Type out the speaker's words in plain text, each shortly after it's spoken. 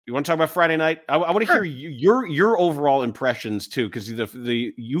You want to talk about Friday night? I want to Sure. hear your overall impressions too, because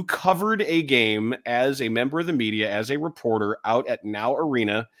you covered a game as a member of the media, as a reporter out at Now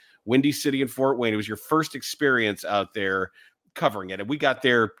Arena, Windy City in Fort Wayne. It was your first experience out there covering it, and we got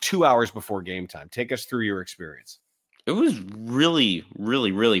there 2 hours before game time. Take us through your experience. It was really,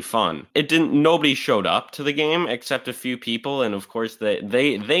 really, really fun. Nobody showed up to the game except a few people, and of course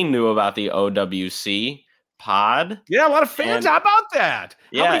they knew about the OWC pod. Yeah, a lot of fans. How about that?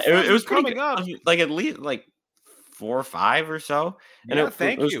 Yeah, it was coming up. Like at least like 4 or 5 or so. And yeah,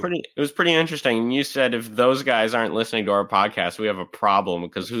 it was pretty interesting. And you said if those guys aren't listening to our podcast, we have a problem,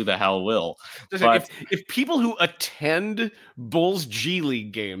 because who the hell will? But if people who attend Bulls G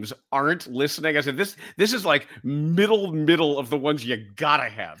League games aren't listening, I said this is like middle of the ones you gotta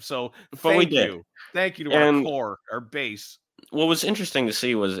have. So thank you to our core, our base. What was interesting to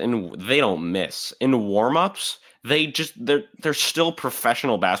see was they don't miss in warm-ups. They're still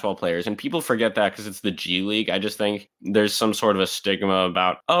professional basketball players, and people forget that because it's the G League. I just think there's some sort of a stigma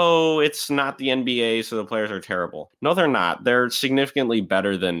about, it's not the NBA, so the players are terrible. No, they're not. They're significantly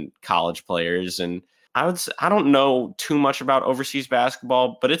better than college players, and I don't know too much about overseas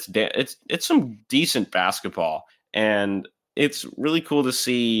basketball, but it's some decent basketball, and it's really cool to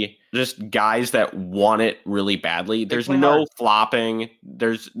see just guys that want it really badly. There's no flopping.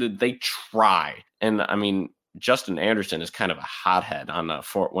 They try, and I mean, Justin Anderson is kind of a hothead on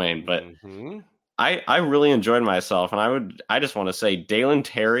Fort Wayne, but I really enjoyed myself. And I just want to say, Dalen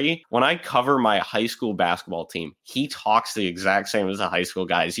Terry, when I cover my high school basketball team, he talks the exact same as the high school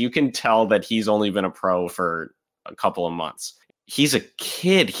guys. You can tell that he's only been a pro for a couple of months. He's a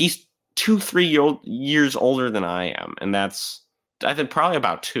kid. He's 2-3 years older than I am. And that's, I think, probably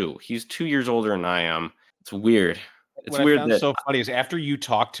about 2. He's 2 years older than I am. It's weird. What I found so funny is after you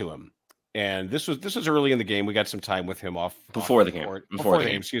talked to him, and this was early in the game. We got some time with him before the game. Before the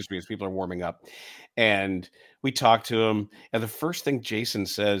game, excuse me, as people are warming up. And we talked to him. And the first thing Jason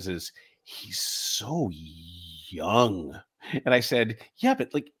says is, he's so young. And I said, yeah,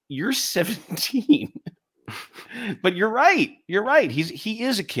 but like, you're 17. But you're right. He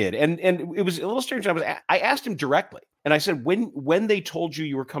is a kid. And it was a little strange. I asked him directly. And I said, when they told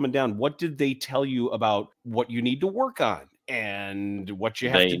you were coming down, what did they tell you about what you need to work on and what you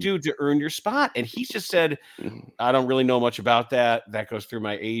have to do to earn your spot? And he just said, I don't really know much about that. That goes through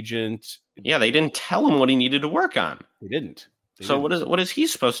my agent. Yeah, they didn't tell him what he needed to work on. They didn't. What is he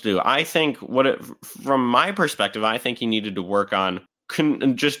supposed to do? I think from my perspective, I think he needed to work on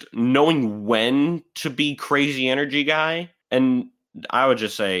just knowing when to be crazy energy guy. And I would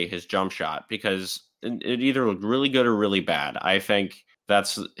just say his jump shot, because it either looked really good or really bad. I think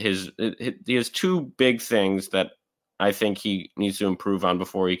that's he has 2 big things that I think he needs to improve on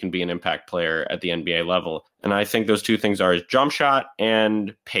before he can be an impact player at the NBA level. And I think those 2 things are his jump shot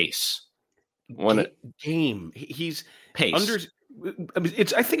and pace. He's pace.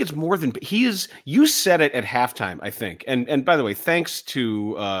 I think it's more than he is. You said it at halftime, I think. And by the way, thanks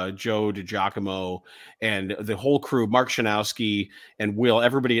to Joe DiGiacomo and the whole crew, Mark Shanowski and Will,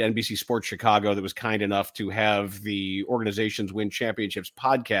 everybody at NBC Sports Chicago that was kind enough to have the Organizations Win Championships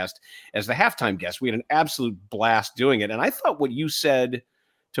podcast as the halftime guest. We had an absolute blast doing it. And I thought what you said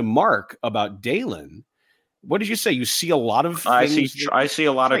to Mark about Dalen, what did you say? You see a lot of things. I see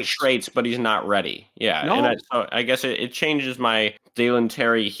a lot of traits, but he's not ready. Yeah. No. And I guess it changes my Dalen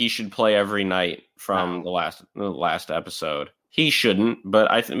Terry. He should play every night from the last episode. He shouldn't,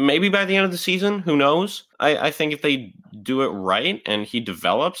 but maybe by the end of the season, who knows? I think if they do it right and he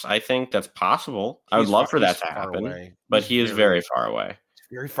develops, I think that's possible. I would love for that to happen, but he is very far away.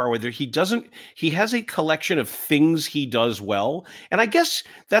 Very far away there. He has a collection of things he does well. And I guess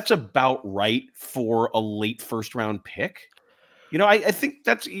that's about right for a late first round pick. You know, I think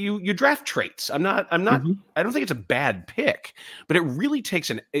that's you draft traits. I don't think it's a bad pick, but it really takes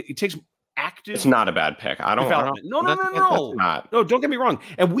active. It's not a bad pick. No, don't get me wrong.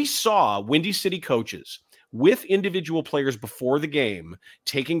 And we saw Windy City coaches with individual players before the game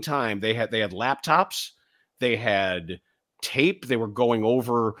taking time. They had laptops, they had tape, they were going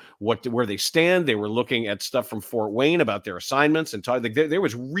over where they stand, they were looking at stuff from Fort Wayne about their assignments and talking. There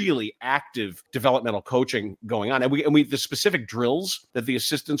was really active developmental coaching going on, and we the specific drills that the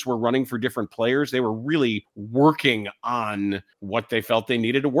assistants were running for different players, they were really working on what they felt they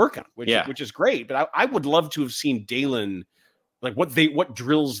needed to work on, which is great. But I would love to have seen Dalen, like what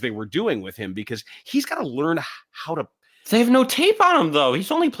drills they were doing with him, because he's got to learn how to. They have no tape on him, though.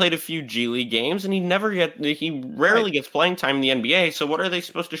 He's only played a few G League games, and he rarely gets playing time in the NBA. So what are they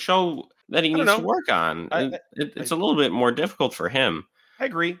supposed to show that he needs to work on? It's a little bit more difficult for him. I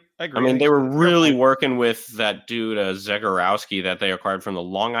agree. I mean, they were really working with that dude, Zagorowski, that they acquired from the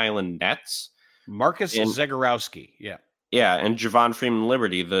Long Island Nets. Marcus Zagorowski, yeah. Yeah, and Javon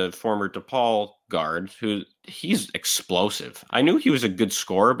Freeman-Liberty, the former DePaul guard, he's explosive. I knew he was a good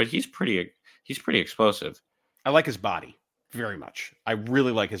scorer, but he's pretty explosive. I like his body very much. I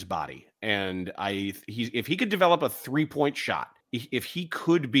really like his body. And if he could develop a 3-point shot, if he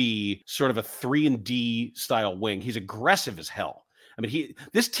could be sort of a 3-and-D style wing, he's aggressive as hell. I mean,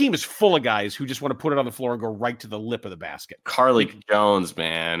 this team is full of guys who just want to put it on the floor and go right to the lip of the basket. Carlik Jones,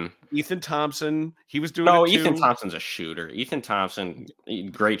 man. Ethan Thompson, he was doing it too. Ethan Thompson's a shooter. Ethan Thompson,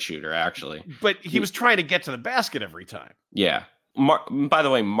 great shooter, actually. But he was trying to get to the basket every time. Yeah. By the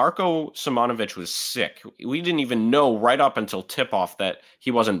way, Marko Simonovic was sick. We didn't even know right up until tip-off that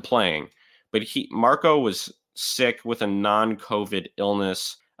he wasn't playing. But Marko was sick with a non-COVID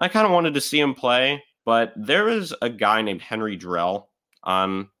illness. I kind of wanted to see him play. But there is a guy named Henry Drell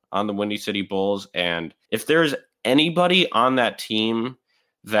on the Windy City Bulls, and if there's anybody on that team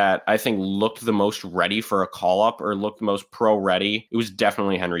that I think looked the most ready for a call-up or looked the most pro-ready, it was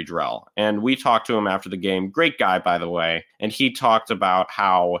definitely Henry Drell. And we talked to him after the game. Great guy, by the way. And he talked about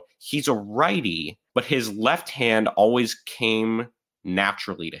how he's a righty, but his left hand always came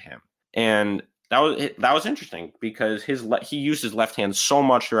naturally to him. And that was interesting because he used his left hand so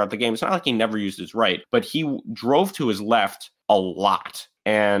much throughout the game. It's not like he never used his right, but he drove to his left a lot.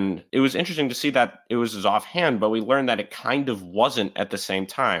 And it was interesting to see that it was his offhand, but we learned that it kind of wasn't at the same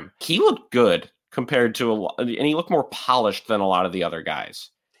time. He looked good compared to and he looked more polished than a lot of the other guys.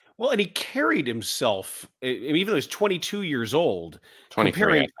 Well, and he carried himself, even though he's 22 years old.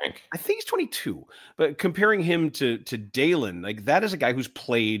 23, I think. I think he's 22. But comparing him to Dalen, like that is a guy who's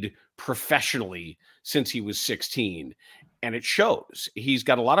played professionally since he was 16. And it shows. He's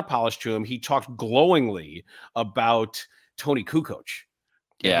got a lot of polish to him. He talked glowingly about Tony Kukoc.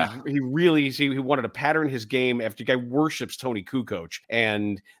 Yeah. He wanted to pattern his game after the guy worships Tony Kukoc.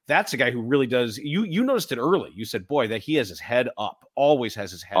 And that's a guy who really does. You noticed it early. You said, boy, that he has his head up, always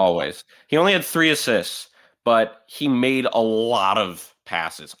has his head always up. He only had 3 assists, but he made a lot of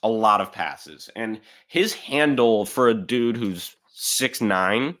passes. And his handle for a dude who's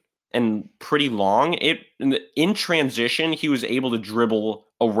 6'9" and pretty long, in transition, he was able to dribble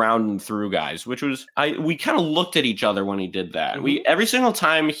around and through guys, which was we kind of looked at each other when he did that. Mm-hmm. Every single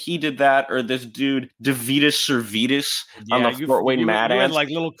time he did that, or this dude Davidas Servidis on the Fort Wayne Mad Ants, you had like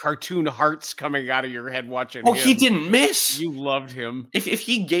little cartoon hearts coming out of your head watching. Oh, him. He didn't miss. You loved him. If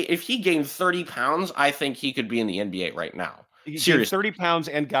he gained 30 pounds, I think he could be in the NBA right now. He gained 30 pounds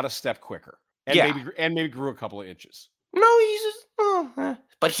and got a step quicker, and maybe grew a couple of inches. No, he's just.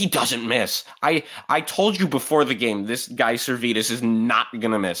 But he doesn't miss. I told you before the game, this guy Servidis is not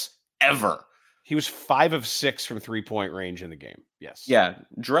going to miss, ever. He was 5 of 6 from 3-point range in the game. Yes. Yeah.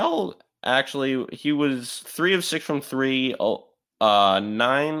 Drell, actually, he was 3 of 6 from 3,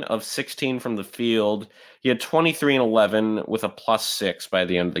 9 of 16 from the field. He had 23 and 11 with a +6 by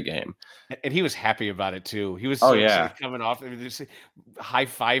the end of the game. And he was happy about it, too. He was coming off,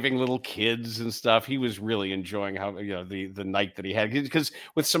 high-fiving little kids and stuff. He was really enjoying how the night that he had. Because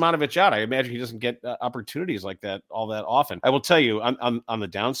with Simonovic out, I imagine he doesn't get opportunities like that all that often. I will tell you, on the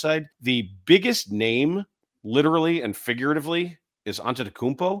downside, the biggest name, literally and figuratively, is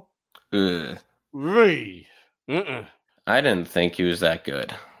Antetokounmpo. I didn't think he was that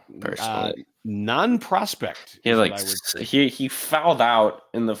good, personally. Non-prospect. He fouled out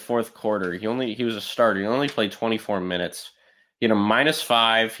in the fourth quarter. He was a starter. He only played 24 minutes. He had a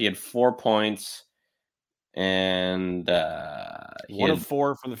 -5. He had 4 points, and he 1 of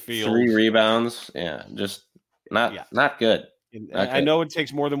 4 from the field. 3 rebounds. Yeah, just not good. I know it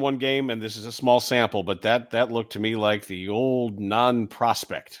takes more than one game, and this is a small sample, but that looked to me like the old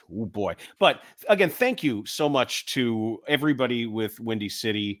non-prospect. Oh, boy. But, again, thank you so much to everybody with Windy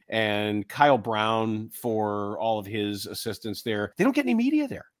City and Kyle Brown for all of his assistance there. They don't get any media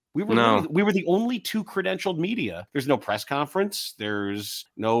there. We were the only 2 credentialed media. There's no press conference. There's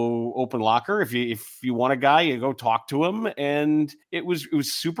no open locker. If you want a guy, you go talk to him. And it was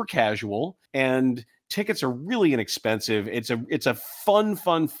super casual, and tickets are really inexpensive. It's a fun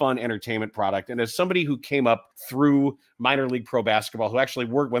entertainment product. And as somebody who came up through minor league pro basketball, who actually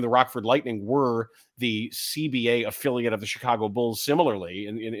worked when the Rockford Lightning were the CBA affiliate of the Chicago Bulls, similarly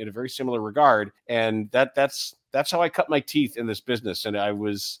in a very similar regard, and that's how I cut my teeth in this business. And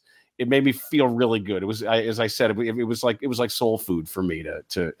it made me feel really good. It was, as I said, it was like soul food for me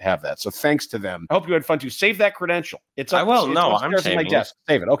to have that. So thanks to them. I hope you had fun too. Save that credential. It's up, I will. No, I'm saving my desk.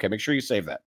 Save it. Okay, make sure you save that.